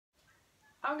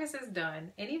August is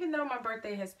done, and even though my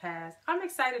birthday has passed, I'm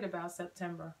excited about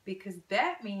September because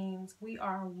that means we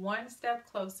are one step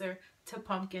closer to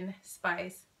pumpkin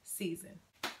spice season.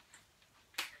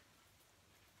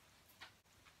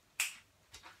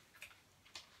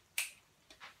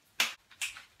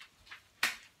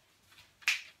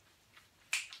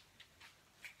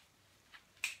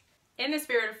 In the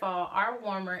spirit of fall, our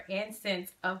warmer and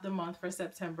scents of the month for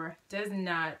September does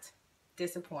not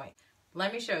disappoint.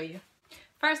 Let me show you.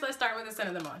 First, let's start with the scent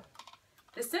of the month.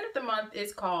 The scent of the month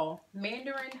is called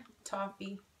Mandarin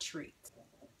Toffee Treat.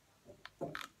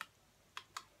 But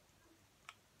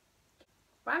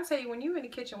I'll tell you, when you're in the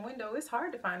kitchen window, it's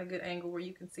hard to find a good angle where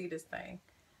you can see this thing.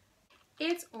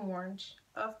 It's orange,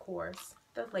 of course,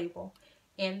 the label,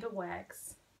 and the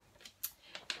wax.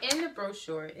 In the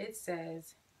brochure, it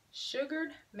says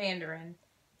sugared mandarin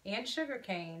and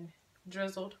sugarcane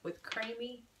drizzled with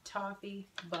creamy toffee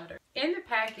butter. In the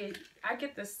package, I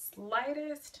get the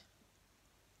slightest,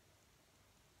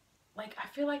 like, I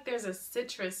feel like there's a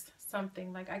citrus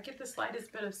something. Like, I get the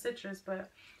slightest bit of citrus, but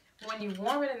when you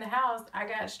warm it in the house, I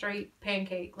got straight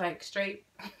pancake, like straight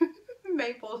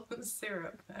maple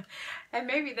syrup. And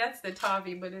maybe that's the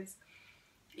toffee, but it's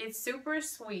super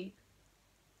sweet.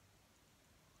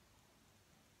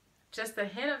 Just a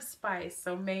hint of spice,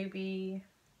 so maybe,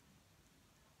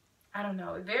 I don't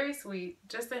know, very sweet,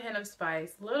 just a hint of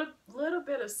spice, little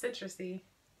bit of citrusy.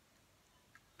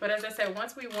 But as I said,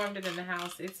 once we warmed it in the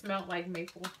house, it smelled like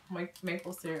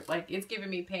maple syrup. Like, it's giving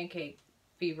me pancake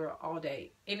fever all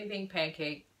day. Anything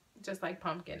pancake, just like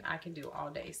pumpkin, I can do all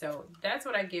day. So that's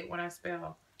what I get when I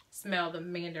smell the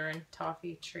Mandarin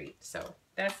Toffee Treat. So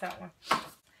that's that one.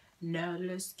 Now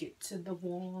let's get to the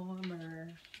warmer.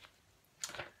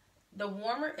 The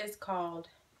warmer is called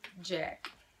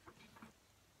Jack.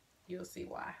 You'll see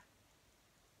why.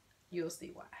 You'll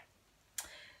see why.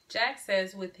 Jack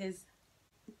says with his...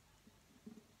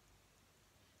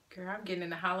 Girl, I'm getting in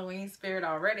the Halloween spirit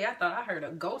already. I thought I heard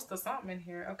a ghost or something in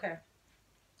here. Okay.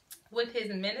 With his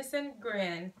menacing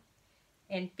grin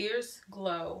and fierce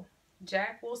glow,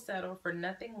 Jack will settle for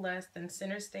nothing less than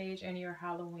center stage in your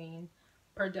Halloween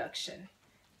production.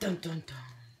 Dun dun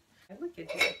dun. Look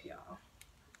at Jack, y'all.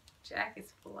 Jack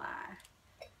is fly.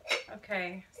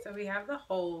 Okay, so we have the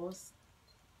holes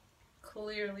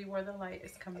clearly where the light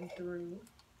is coming through.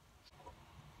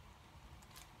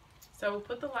 So we'll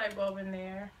put the light bulb in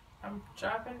there. I'm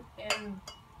dropping in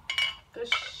the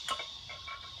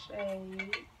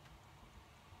shade.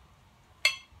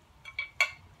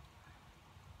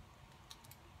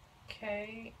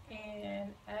 Okay,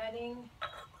 and adding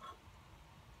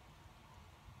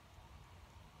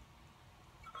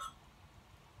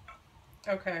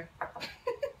okay.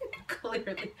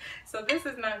 Clearly. So this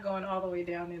is not going all the way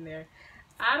down in there.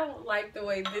 I don't like the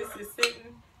way this is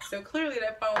sitting. So clearly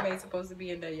that foam ain't supposed to be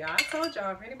in there, y'all. I told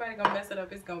y'all, if anybody gonna mess it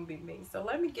up, it's gonna be me. So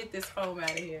let me get this foam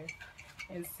out of here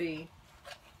and see.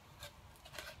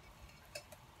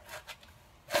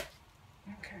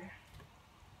 Okay.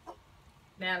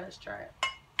 Now let's try it.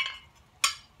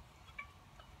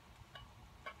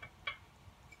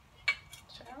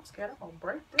 I'm scared I'm gonna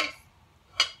break this.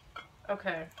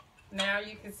 Okay. Now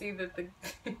you can see that the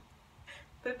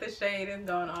that the shade is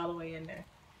going all the way in there.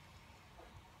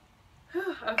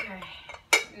 Whew, okay.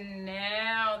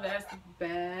 Now that's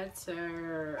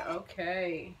better.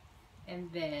 Okay.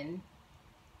 And then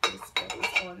this goes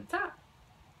on the top.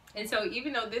 And so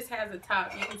even though this has a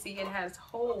top, you can see it has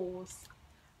holes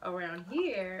around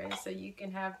here. And so you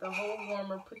can have the whole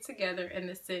warmer put together and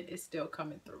the scent is still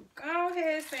coming through. Go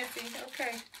ahead, Scentsy.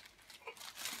 Okay.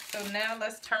 So now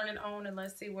let's turn it on and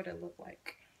let's see what it look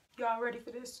like. Y'all ready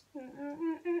for this?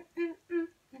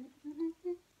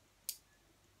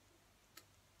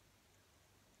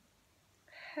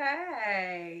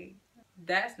 Hey,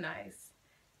 that's nice.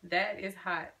 That is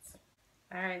hot.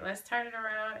 All right, let's turn it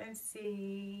around and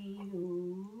see.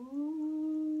 Ooh,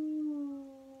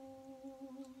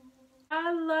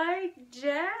 I like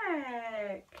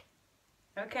Jack.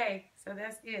 Okay, so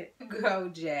that's it. Go,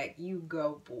 Jack. You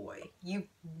go, boy. You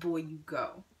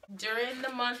go. During the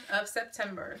month of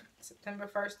September, September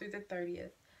 1st through the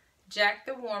 30th, Jack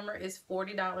the Warmer is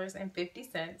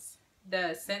 $40.50.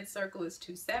 The scent circle is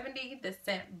 $2.70. The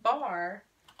scent bar,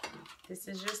 this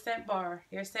is your scent bar.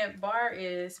 Your scent bar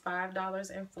is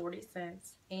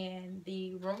 $5.40. And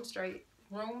the room spray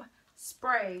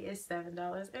is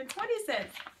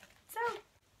 $7.20. So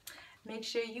make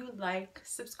sure you like,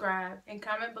 subscribe, and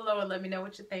comment below and let me know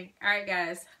what you think. All right,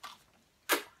 guys.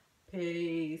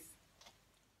 Peace.